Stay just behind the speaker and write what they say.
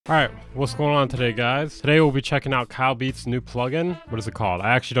Alright, what's going on today, guys? Today we'll be checking out Kalbeat's new plugin. What is it called?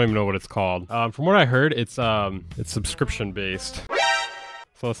 I actually don't even know what it's called. From what I heard, it's subscription based.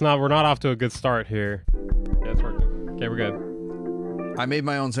 So we're not off to a good start here. Yeah, it's working. Okay, we're good. I made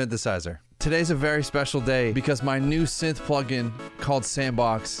my own synthesizer. Today's a very special day because my new synth plugin called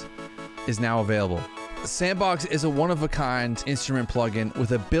Sandbox is now available. Sandbox is a one-of-a-kind instrument plugin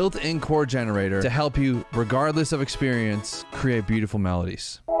with a built-in chord generator to help you, regardless of experience, create beautiful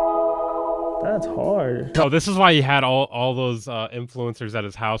melodies. That's hard. Oh, this is why he had all those influencers at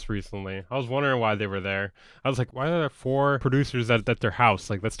his house recently. I was wondering why they were there. I was like, why are there 4 producers at their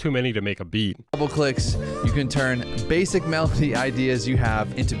house? Like, that's too many to make a beat. Double clicks, you can turn basic melody ideas you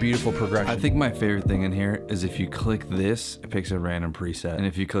have into beautiful progression. I think my favorite thing in here is if you click this, it picks a random preset. And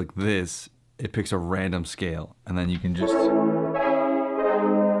if you click this, it picks a random scale. And then you can just... All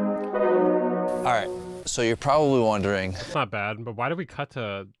right, so you're probably wondering... It's not bad, but why did we cut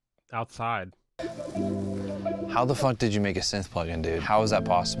to outside? How the fuck did you make a synth plugin, dude? How is that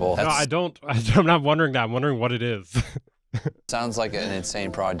possible? No, I'm not wondering that. I'm wondering what it is. Sounds like an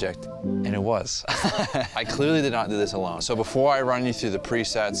insane project, and it was. I clearly did not do this alone. So before I run you through the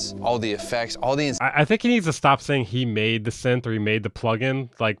presets, all the effects, all the... I think he needs to stop saying he made the synth or he made the plugin,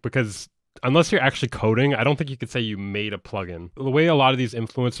 like, because unless you're actually coding, I don't think you could say you made a plugin. The way a lot of these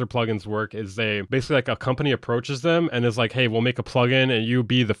influencer plugins work is they basically, like, a company approaches them and is like, hey, we'll make a plugin and you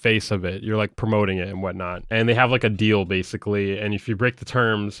be the face of it. You're like promoting it and whatnot. And they have like a deal basically. And if you break the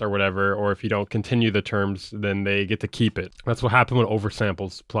terms or whatever, or if you don't continue the terms, then they get to keep it. That's what happened with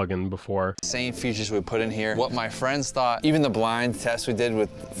Oversample's plugin before. Same features we put in here. What my friends thought, even the blind test we did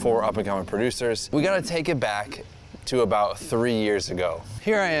with 4 up-and-coming producers, we gotta take it back to about 3 years ago.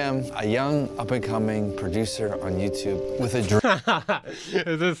 Here I am, a young up-and-coming producer on YouTube with a dream.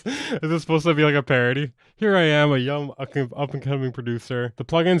 Is this supposed to be like a parody? Here I am, a young up-and-coming producer. The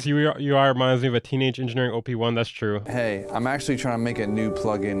plugins UI reminds me of a Teenage Engineering OP1. That's true. Hey, I'm actually trying to make a new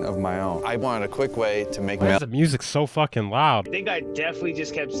plugin of my own. I wanted a quick way to make... Why is the music so fucking loud? I think I definitely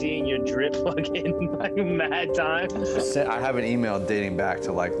just kept seeing your drip plugin like mad times. I have an email dating back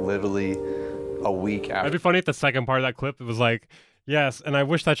to like literally a week after. It'd be funny if the second part of that clip, it was like, yes, and I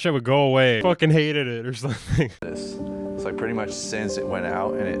wish that shit would go away. Fucking hated it or something. It's like pretty much since it went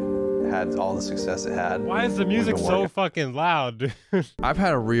out and it had all the success it had. Why is the music so fucking loud, dude? I've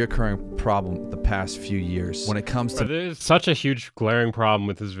had a reoccurring problem the past few years when it comes to... There's such a huge glaring problem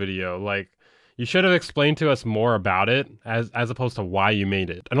with this video. Like, you should have explained to us more about it as opposed to why you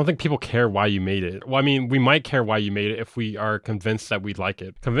made it. I don't think people care why you made it. Well, I mean, we might care why you made it if we are convinced that we'd like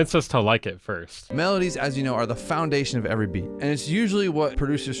it. Convince us to like it first. Melodies, as you know, are the foundation of every beat, and it's usually what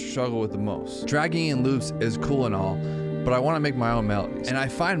producers struggle with the most. Dragging in loops is cool and all, but I want to make my own melodies. And I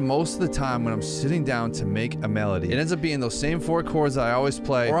find most of the time when I'm sitting down to make a melody, it ends up being those same 4 chords that I always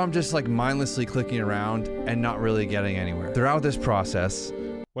play, or I'm just like mindlessly clicking around and not really getting anywhere. Throughout this process,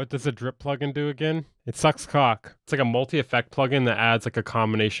 what does the drip plugin do again? It sucks cock. It's like a multi-effect plugin that adds like a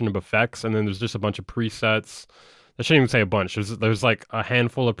combination of effects, and then there's just a bunch of presets. I shouldn't even say a bunch. There's like a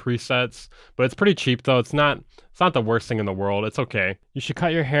handful of presets, but it's pretty cheap though. It's not the worst thing in the world. It's okay. You should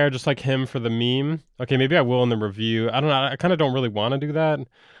cut your hair just like him for the meme. Okay, maybe I will in the review. I don't know. I kind of don't really want to do that.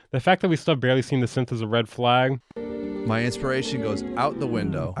 The fact that we still have barely seen the synth is a red flag. My inspiration goes out the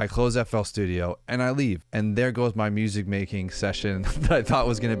window. I close FL Studio and I leave. And there goes my music making session that I thought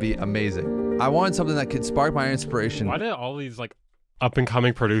was going to be amazing. I wanted something that could spark my inspiration. Why did all these like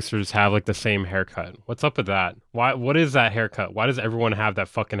up-and-coming producers have like the same haircut? What's up with that? What is that haircut? Why does everyone have that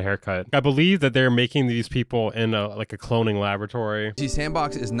fucking haircut? I believe that they're making these people in a cloning laboratory. See,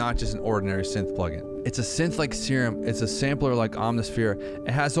 Sandbox is not just an ordinary synth plugin. It's a synth like Serum. It's a sampler like Omnisphere.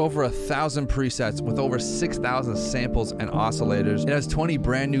 It has over 1,000 presets with over 6,000 samples and oscillators. It has 20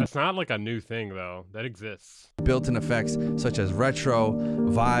 brand new... That's not like a new thing though. That exists. Built-in effects such as Retro,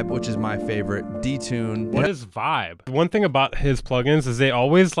 Vibe, which is my favorite, Detune. What is Vibe? One thing about his plugins is they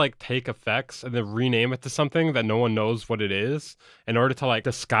always like take effects and then rename it to something that no one knows what it is in order to like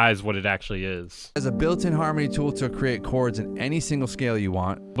disguise what it actually is. As a built-in harmony tool to create chords in any single scale you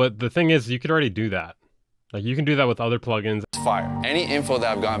want. But the thing is, you could already do that. Like, you can do that with other plugins. It's fire. Any info that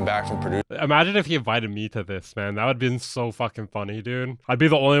I've gotten back from producers. Imagine if he invited me to this, man. That would have been so fucking funny, dude. I'd be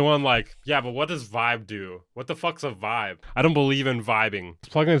the only one like, yeah, but what does Vibe do? What the fuck's a vibe? I don't believe in vibing.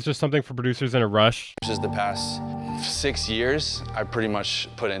 This plugin is just something for producers in a rush. Just the past 6 years, I pretty much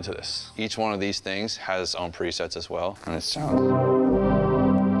put into this. Each one of these things has its own presets as well. And it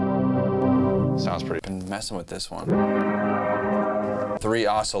sounds pretty... Been messing with this one. 3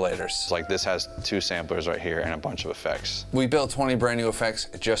 oscillators. Like this has 2 samplers right here and a bunch of effects. We built 20 brand new effects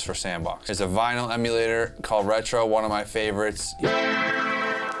just for Sandbox. It's a vinyl emulator called Retro, one of my favorites.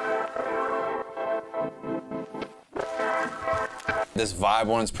 This vibe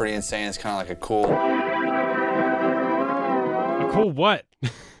one is pretty insane. It's kind of like a cool. A cool what?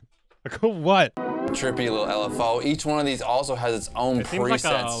 A cool what? Trippy little LFO. Each one of these also has its own It seems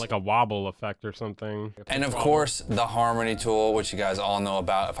presets. like a wobble effect or something. And of course, the harmony tool, which you guys all know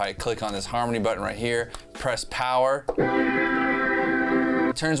about. If I click on this harmony button right here, press power,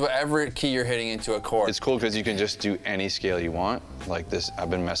 it turns whatever key you're hitting into a chord. It's cool because you can just do any scale you want. Like this, I've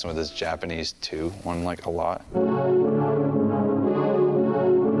been messing with this Japanese 2 one like a lot.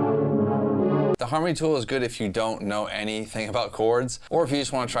 The harmony tool is good if you don't know anything about chords, or if you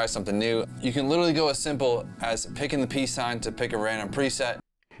just want to try something new. You can literally go as simple as picking the peace sign to pick a random preset.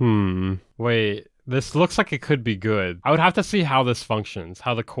 Wait, this looks like it could be good. I would have to see how this functions,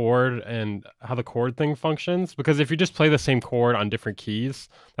 how the chord thing functions, because if you just play the same chord on different keys,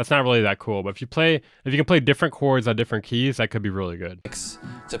 that's not really that cool. But if you can play different chords on different keys, that could be really good.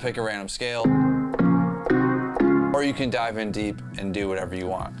 To pick a random scale. Or you can dive in deep and do whatever you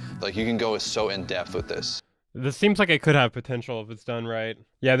want. Like you can go so in depth with this. This seems like it could have potential if it's done right.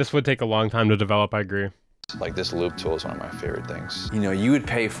 Yeah, this would take a long time to develop, I agree. Like this loop tool is one of my favorite things. You know, you would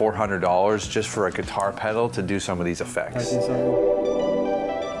pay $400 just for a guitar pedal to do some of these effects.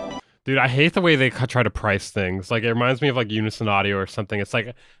 Dude, I hate the way they try to price things. Like, it reminds me of like Unison Audio or something. It's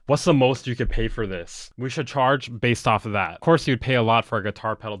like, what's the most you could pay for this? We should charge based off of that. Of course, you'd pay a lot for a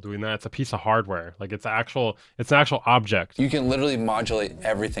guitar pedal doing that. It's a piece of hardware. Like, it's an actual object. You can literally modulate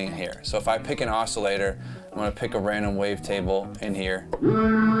everything here. So if I pick an oscillator, I'm gonna pick a random wavetable in here.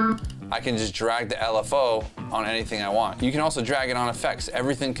 I can just drag the LFO on anything I want. You can also drag it on effects.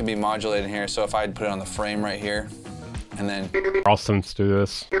 Everything can be modulated here. So if I put it on the frame right here, and then Austin's do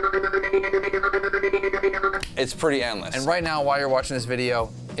this. It's pretty endless. And right now, while you're watching this video,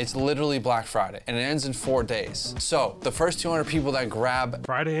 it's literally Black Friday, and it ends in 4 days. So the first 200 people that grab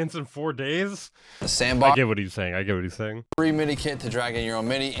Friday ends in 4 days? the Sandbox I get what he's saying. free MIDI kit to drag in your own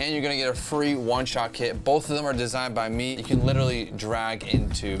MIDI, and you're gonna get a free one-shot kit. Both of them are designed by me. You can literally drag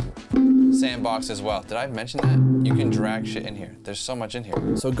into Sandbox as well. Did I mention that? You can drag shit in here. There's so much in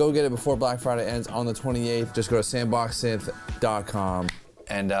here. So go get it before Black Friday ends on the 28th. Just go to sandboxsynth.com.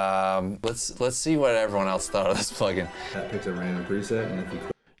 And let's see what everyone else thought of this plugin. That picks a random preset, and if you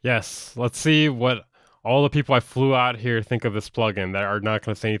Yes, let's see what all the people I flew out here think of this plugin that are not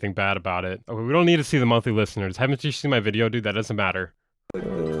going to say anything bad about it. Okay, we don't need to see the monthly listeners. Haven't you seen my video, dude? That doesn't matter. click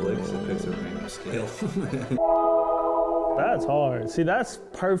the clicks, it picks a random scale. That's hard. See, that's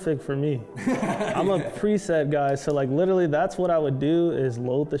perfect for me. I'm a preset guy, so like literally that's what I would do is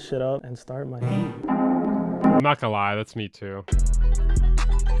load the shit up and start my beat. I'm not gonna lie, that's me too.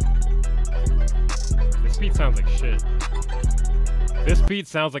 This beat sounds like shit. This beat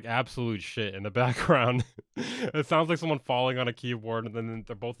sounds like absolute shit in the background. It sounds like someone falling on a keyboard and then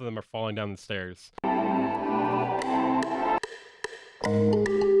both of them are falling down the stairs.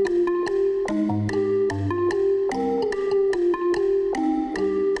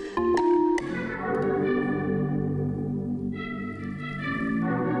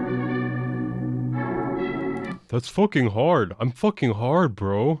 That's fucking hard. I'm fucking hard,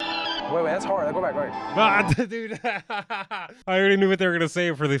 bro. Wait, that's hard. Go back. Ah, dude. I already knew what they were gonna say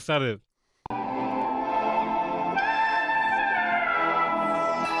before they said it.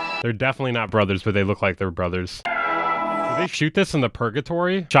 They're definitely not brothers, but they look like they're brothers. Did they shoot this in the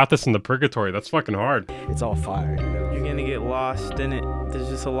Purgatory? Shot this in the Purgatory. That's fucking hard. It's all fire. You're gonna get lost in it. There's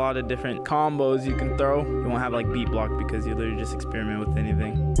just a lot of different combos you can throw. You won't have like beat block because you literally just experiment with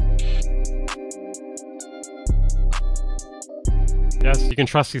anything. Yes, you can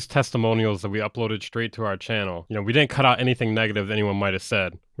trust these testimonials that we uploaded straight to our channel. You know, we didn't cut out anything negative that anyone might have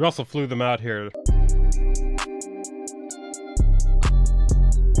said. We also flew them out here.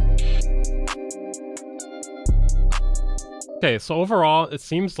 Okay, so overall, it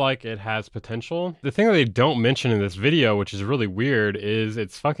seems like it has potential. The thing that they don't mention in this video, which is really weird, is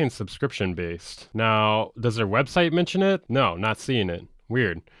it's fucking subscription based. Now, does their website mention it? No, not seeing it.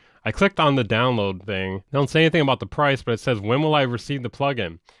 Weird. I clicked on the download thing. They don't say anything about the price, but it says, when will I receive the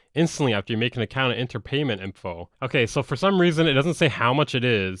plugin? Instantly after you make an account and enter payment info. Okay, so for some reason, it doesn't say how much it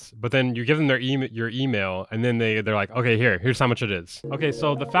is, but then you give them their your email, and then they're like, okay, here's how much it is. Okay,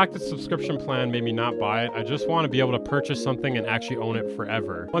 so the fact that subscription plan made me not buy it, I just want to be able to purchase something and actually own it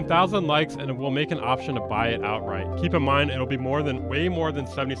forever. 1,000 likes, and it will make an option to buy it outright. Keep in mind, it'll be way more than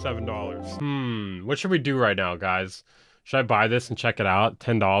 $77. What should we do right now, guys? Should I buy this and check it out?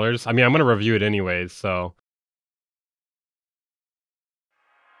 $10? I mean, I'm going to review it anyways, so.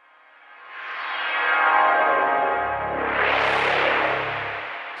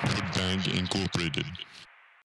 The Band Incorporated.